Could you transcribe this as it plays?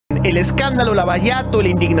El escándalo, lavallato y la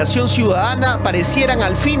indignación ciudadana parecieran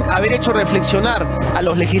al fin haber hecho reflexionar a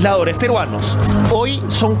los legisladores peruanos. Hoy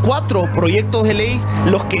son 4 proyectos de ley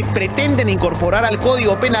los que pretenden incorporar al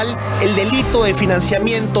Código Penal el delito de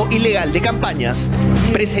financiamiento ilegal de campañas,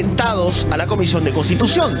 presentados a la Comisión de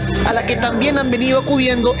Constitución, a la que también han venido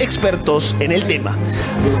acudiendo expertos en el tema.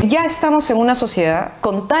 Ya estamos en una sociedad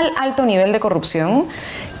con tal alto nivel de corrupción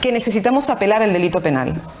que necesitamos apelar el delito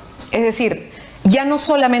penal. Es decir, ya no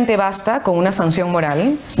solamente basta con una sanción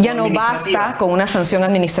moral, ya no basta con una sanción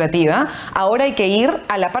administrativa, ahora hay que ir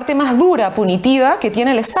a la parte más dura, punitiva que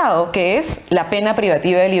tiene el Estado, que es la pena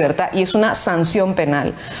privativa de libertad, y es una sanción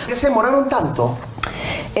penal. ¿Qué se demoraron tanto?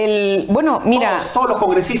 Bueno, mira... Todos los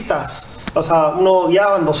congresistas... O sea, uno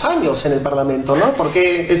llevan 2 años en el Parlamento, ¿no? ¿Por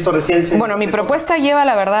qué esto recién se... Bueno, mi propuesta lleva,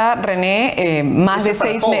 la verdad, René, más de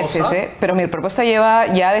 6 meses, pero mi propuesta lleva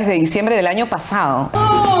ya desde diciembre del año pasado.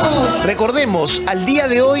 Recordemos, al día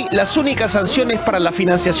de hoy, las únicas sanciones para la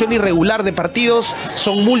financiación irregular de partidos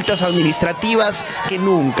son multas administrativas que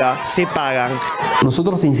nunca se pagan.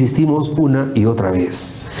 Nosotros insistimos una y otra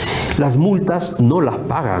vez. Las multas no las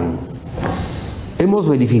pagan. Hemos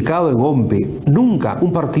verificado en OMPE, nunca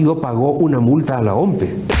un partido pagó una multa a la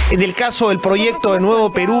OMPE. En el caso del proyecto de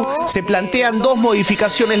Nuevo Perú, se plantean 2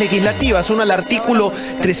 modificaciones legislativas, una al artículo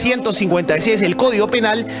 356 del Código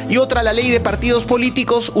Penal y otra a la ley de partidos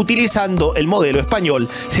políticos utilizando el modelo español.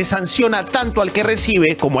 Se sanciona tanto al que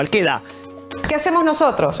recibe como al que da. ¿Qué hacemos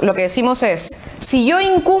nosotros? Lo que decimos es, si yo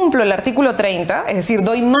incumplo el artículo 30, es decir,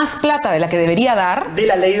 doy más plata de la que debería dar, de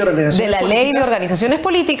la ley de organizaciones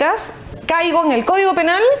políticas, caigo en el Código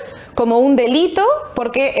Penal como un delito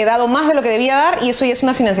porque he dado más de lo que debía dar y eso ya es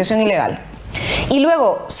una financiación ilegal. Y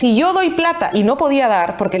luego, si yo doy plata y no podía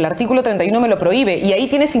dar porque el artículo 31 me lo prohíbe, y ahí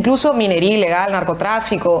tienes incluso minería ilegal,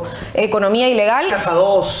 narcotráfico, economía ilegal,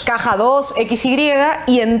 caja 2, XY,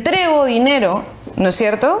 y entrego dinero, ¿no es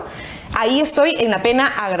cierto?, ahí estoy en la pena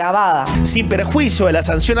agravada. Sin perjuicio de la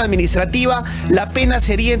sanción administrativa, la pena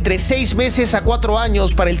sería entre 6 meses a 4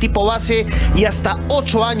 años para el tipo base y hasta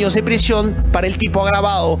 8 años de prisión para el tipo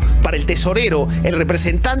agravado, para el tesorero, el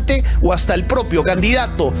representante o hasta el propio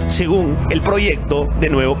candidato, según el proyecto de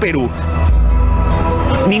Nuevo Perú.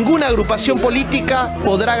 Ninguna agrupación política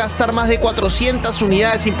podrá gastar más de 400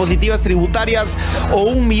 unidades impositivas tributarias o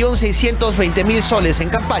 1.620.000 soles en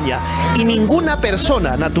campaña, y ninguna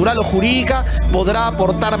persona natural o jurídica podrá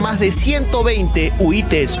aportar más de 120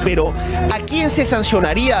 UITs. Pero, ¿a quién se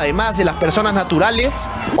sancionaría además de las personas naturales?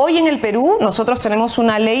 Hoy en el Perú nosotros tenemos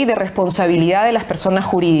una ley de responsabilidad de las personas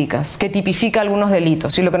jurídicas que tipifica algunos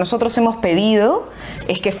delitos, y lo que nosotros hemos pedido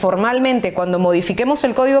es que formalmente, cuando modifiquemos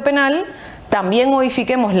el Código Penal, también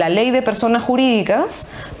modifiquemos la ley de personas jurídicas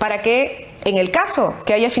para que, en el caso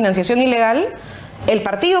que haya financiación ilegal, el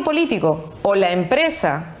partido político o la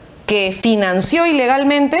empresa que financió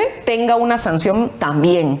ilegalmente tenga una sanción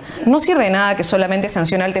también. No sirve de nada que solamente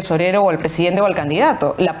sancione al tesorero o al presidente o al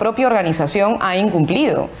candidato. La propia organización ha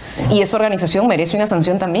incumplido y esa organización merece una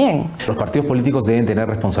sanción también. Los partidos políticos deben tener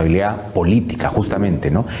responsabilidad política, justamente,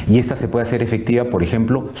 ¿no? Y esta se puede hacer efectiva, por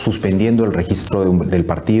ejemplo, suspendiendo el registro del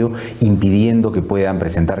partido, impidiendo que puedan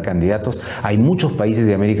presentar candidatos. Hay muchos países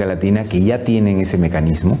de América Latina que ya tienen ese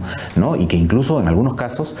mecanismo, ¿no? Y que incluso en algunos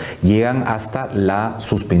casos llegan hasta la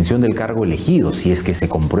suspensión del cargo elegido si es que se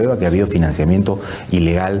comprueba que ha habido financiamiento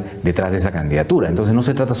ilegal detrás de esa candidatura. Entonces no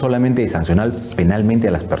se trata solamente de sancionar penalmente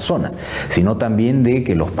a las personas, sino también de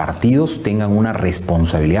que los partidos tengan una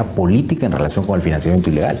responsabilidad política en relación con el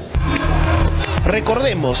financiamiento ilegal.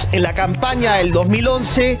 Recordemos, en la campaña del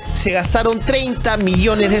 2011 se gastaron 30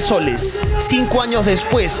 millones de soles. 5 años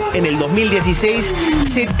después, en el 2016,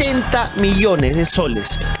 70 millones de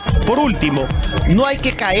soles. Por último, no hay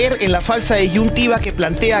que caer en la falsa disyuntiva que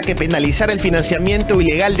plantea que penalizar el financiamiento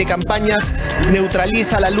ilegal de campañas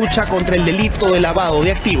neutraliza la lucha contra el delito de lavado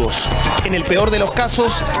de activos. En el peor de los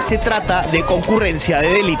casos, se trata de concurrencia de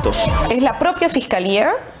delitos. Es la propia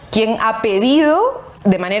Fiscalía quien ha pedido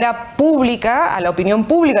de manera pública, a la opinión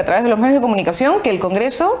pública a través de los medios de comunicación, que el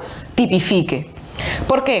Congreso tipifique.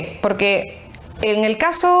 ¿Por qué? Porque en el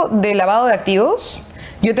caso de lavado de activos,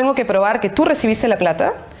 yo tengo que probar que tú recibiste la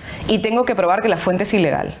plata y tengo que probar que la fuente es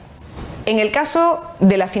ilegal. En el caso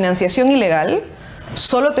de la financiación ilegal,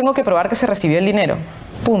 solo tengo que probar que se recibió el dinero.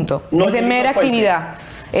 Punto. No es de mera actividad.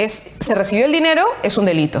 Se recibió el dinero, es un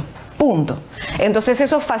delito. Punto. Entonces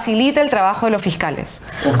eso facilita el trabajo de los fiscales.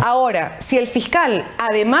 Ahora, si el fiscal,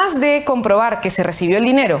 además de comprobar que se recibió el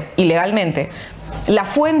dinero ilegalmente, la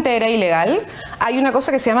fuente era ilegal, hay una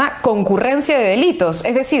cosa que se llama concurrencia de delitos.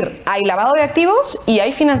 Es decir, hay lavado de activos y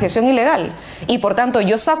hay financiación ilegal. Y por tanto,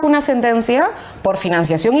 yo saco una sentencia por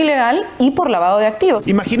financiación ilegal y por lavado de activos.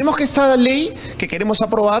 Imaginemos que esta ley que queremos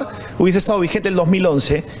aprobar hubiese estado vigente en el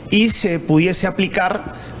 2011 y se pudiese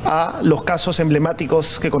aplicar a los casos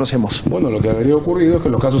emblemáticos que conocemos. Bueno, lo que habría ocurrido es que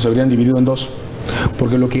los casos se habrían dividido en dos.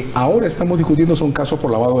 Porque lo que ahora estamos discutiendo son casos por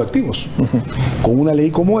lavado de activos. Con una ley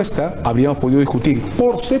como esta, habríamos podido discutir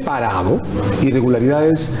por separado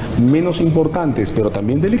irregularidades menos importantes, pero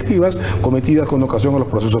también delictivas, cometidas con ocasión a los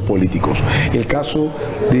procesos políticos. El caso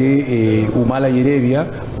de Humala y Heredia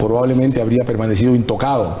probablemente habría permanecido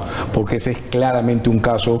intocado, porque ese es claramente un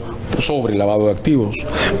caso sobre lavado de activos.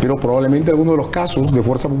 Pero probablemente algunos de los casos de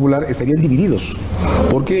Fuerza Popular estarían divididos,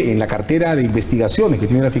 porque en la cartera de investigaciones que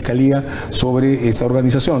tiene la Fiscalía sobre esa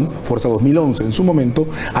organización, Fuerza 2011, en su momento,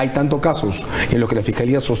 hay tanto casos en los que la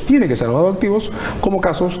Fiscalía sostiene que se ha lavado activos, como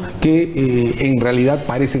casos que en realidad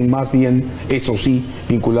parecen más bien, eso sí,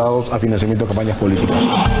 vinculados a financiamiento de campañas políticas.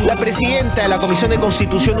 La presidenta de la Comisión de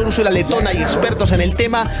Constitución, Úrsula Letona, y expertos en el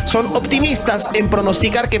tema son optimistas en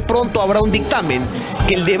pronosticar que pronto habrá un dictamen,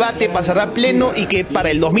 que el debate pasará a pleno y que para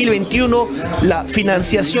el 2021 la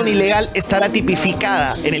financiación ilegal estará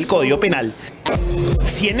tipificada en el Código Penal.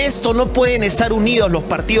 Si en esto no pueden estar unidos los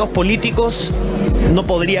partidos políticos, no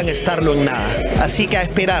podrían estarlo en nada. Así que a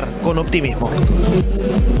esperar con optimismo.